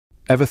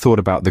Ever thought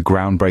about the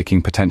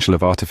groundbreaking potential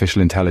of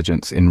artificial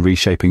intelligence in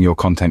reshaping your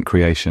content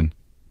creation?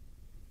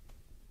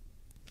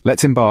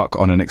 Let's embark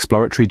on an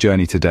exploratory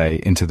journey today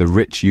into the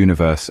rich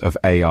universe of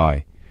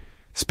AI,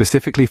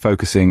 specifically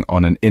focusing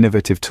on an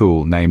innovative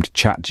tool named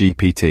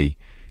ChatGPT,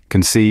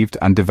 conceived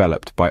and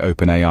developed by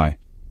OpenAI.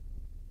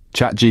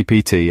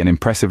 ChatGPT, an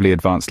impressively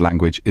advanced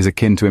language, is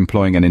akin to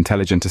employing an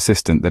intelligent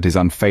assistant that is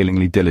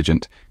unfailingly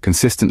diligent,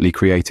 consistently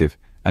creative,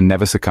 and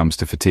never succumbs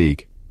to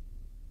fatigue.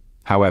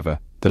 However,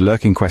 the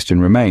lurking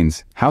question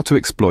remains how to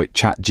exploit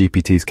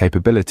ChatGPT's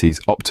capabilities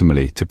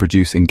optimally to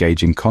produce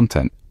engaging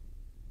content.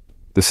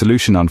 The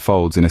solution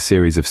unfolds in a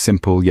series of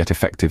simple yet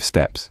effective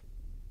steps.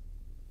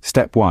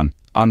 Step 1.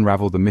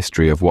 Unravel the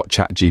mystery of what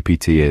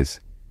ChatGPT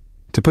is.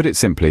 To put it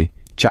simply,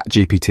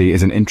 ChatGPT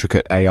is an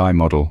intricate AI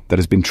model that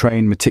has been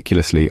trained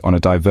meticulously on a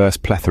diverse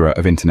plethora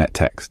of internet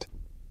text.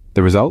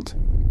 The result?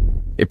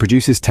 It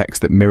produces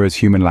text that mirrors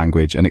human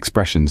language and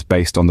expressions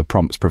based on the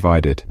prompts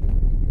provided.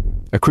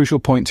 A crucial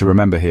point to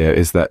remember here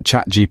is that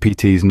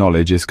ChatGPT's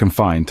knowledge is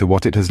confined to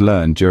what it has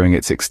learned during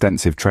its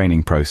extensive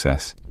training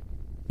process.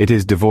 It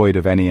is devoid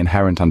of any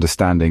inherent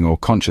understanding or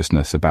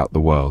consciousness about the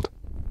world.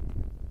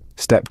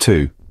 Step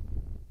 2.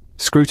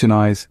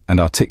 Scrutinize and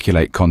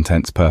articulate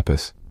content's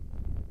purpose.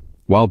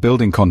 While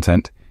building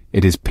content,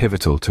 it is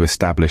pivotal to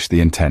establish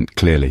the intent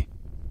clearly.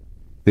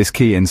 This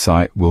key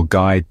insight will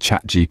guide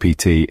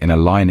ChatGPT in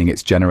aligning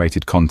its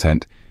generated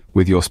content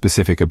with your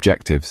specific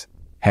objectives.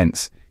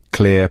 Hence,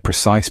 clear,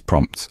 precise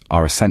prompts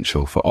are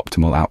essential for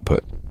optimal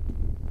output.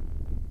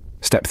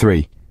 Step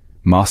 3.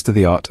 Master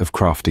the art of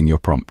crafting your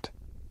prompt.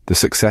 The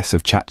success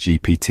of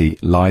ChatGPT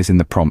lies in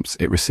the prompts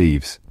it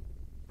receives.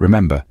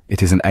 Remember,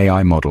 it is an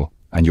AI model,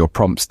 and your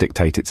prompts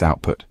dictate its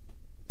output.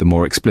 The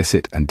more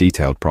explicit and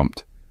detailed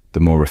prompt, the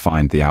more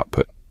refined the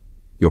output.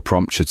 Your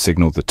prompt should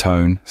signal the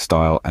tone,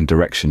 style, and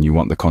direction you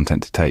want the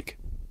content to take.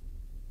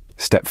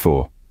 Step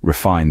 4.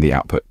 Refine the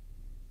output.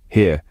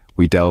 Here,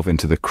 we delve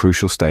into the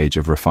crucial stage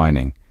of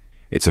refining.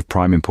 It's of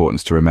prime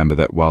importance to remember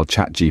that while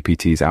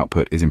ChatGPT's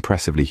output is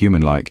impressively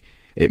human-like,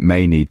 it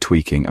may need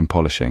tweaking and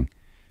polishing.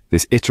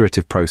 This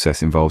iterative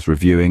process involves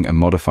reviewing and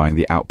modifying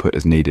the output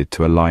as needed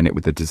to align it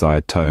with the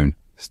desired tone,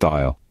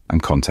 style,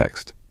 and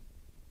context.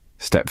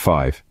 Step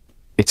 5.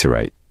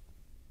 Iterate.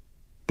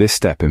 This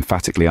step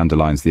emphatically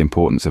underlines the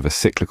importance of a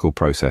cyclical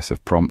process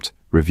of prompt,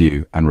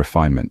 review, and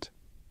refinement.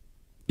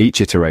 Each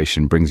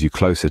iteration brings you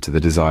closer to the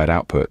desired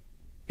output.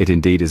 It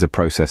indeed is a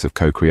process of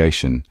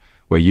co-creation,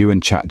 where you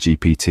and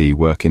ChatGPT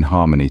work in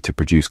harmony to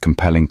produce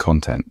compelling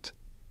content.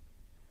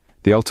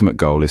 The ultimate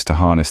goal is to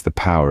harness the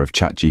power of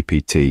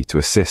ChatGPT to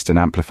assist and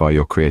amplify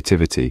your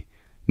creativity,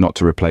 not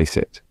to replace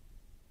it.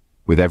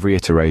 With every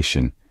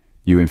iteration,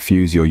 you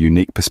infuse your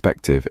unique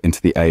perspective into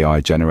the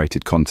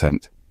AI-generated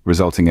content,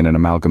 resulting in an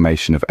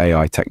amalgamation of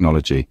AI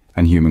technology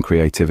and human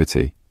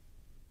creativity.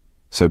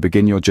 So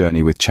begin your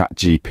journey with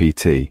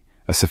ChatGPT,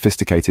 a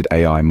sophisticated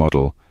AI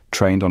model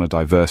trained on a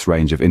diverse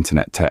range of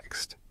internet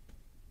text,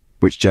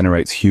 which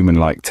generates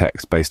human-like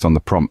text based on the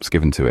prompts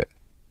given to it.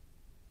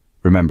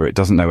 Remember, it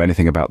doesn't know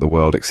anything about the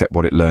world except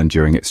what it learned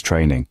during its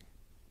training.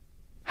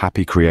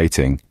 Happy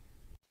creating.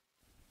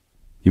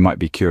 You might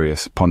be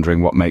curious,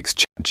 pondering what makes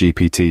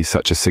ChatGPT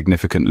such a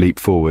significant leap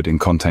forward in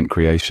content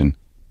creation.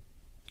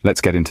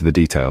 Let's get into the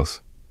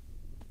details.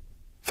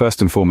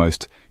 First and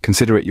foremost,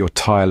 consider it your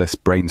tireless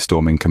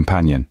brainstorming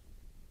companion.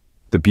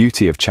 The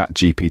beauty of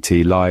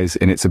ChatGPT lies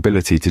in its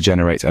ability to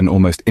generate an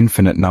almost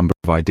infinite number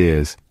of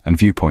ideas and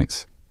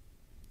viewpoints.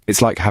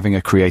 It's like having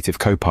a creative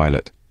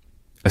co-pilot,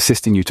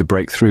 assisting you to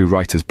break through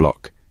writer's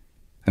block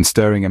and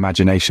stirring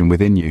imagination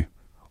within you,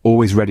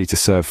 always ready to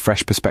serve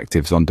fresh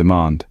perspectives on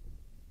demand.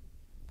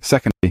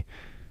 Secondly,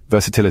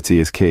 versatility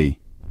is key.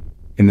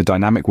 In the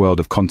dynamic world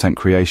of content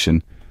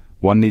creation,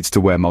 one needs to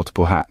wear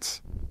multiple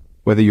hats.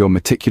 Whether you're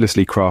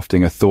meticulously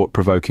crafting a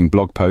thought-provoking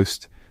blog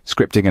post,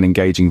 scripting an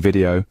engaging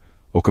video,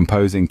 or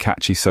composing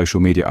catchy social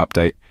media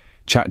update,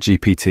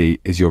 ChatGPT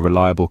is your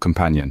reliable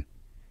companion.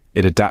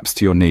 It adapts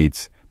to your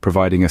needs,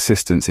 providing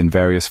assistance in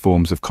various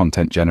forms of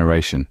content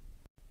generation.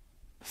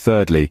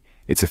 Thirdly,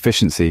 its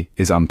efficiency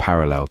is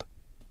unparalleled.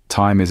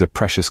 Time is a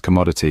precious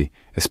commodity,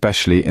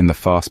 especially in the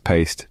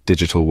fast-paced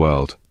digital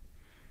world.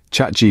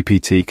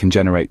 ChatGPT can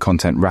generate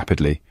content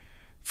rapidly,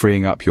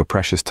 freeing up your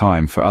precious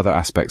time for other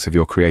aspects of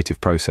your creative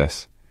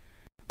process.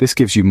 This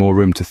gives you more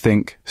room to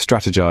think,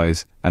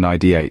 strategize, and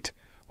ideate,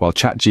 while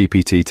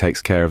ChatGPT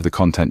takes care of the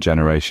content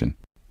generation.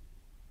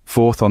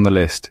 Fourth on the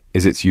list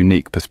is its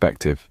unique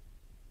perspective.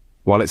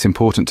 While it's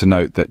important to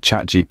note that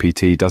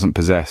ChatGPT doesn't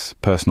possess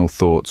personal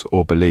thoughts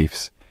or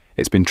beliefs,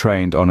 it's been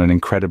trained on an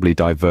incredibly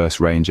diverse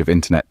range of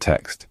internet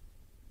text.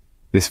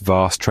 This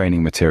vast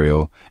training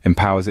material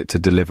empowers it to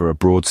deliver a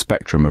broad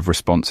spectrum of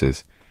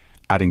responses,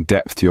 adding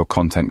depth to your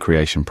content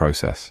creation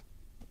process.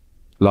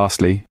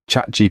 Lastly,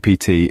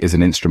 ChatGPT is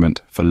an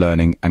instrument for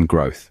learning and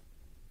growth.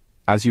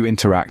 As you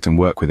interact and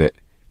work with it,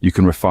 you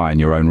can refine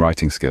your own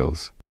writing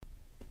skills.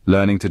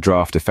 Learning to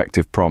draft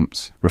effective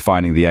prompts,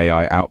 refining the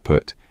AI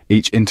output,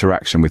 each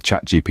interaction with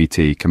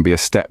ChatGPT can be a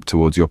step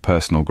towards your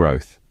personal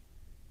growth.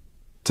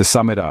 To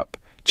sum it up,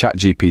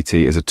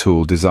 ChatGPT is a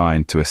tool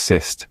designed to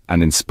assist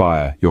and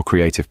inspire your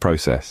creative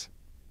process.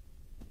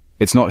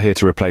 It's not here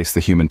to replace the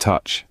human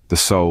touch, the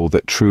soul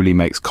that truly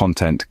makes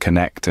content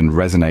connect and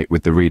resonate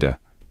with the reader.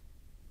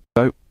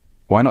 So,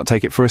 why not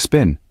take it for a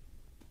spin?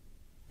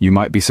 You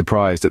might be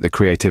surprised at the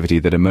creativity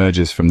that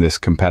emerges from this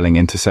compelling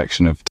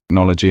intersection of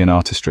technology and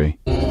artistry.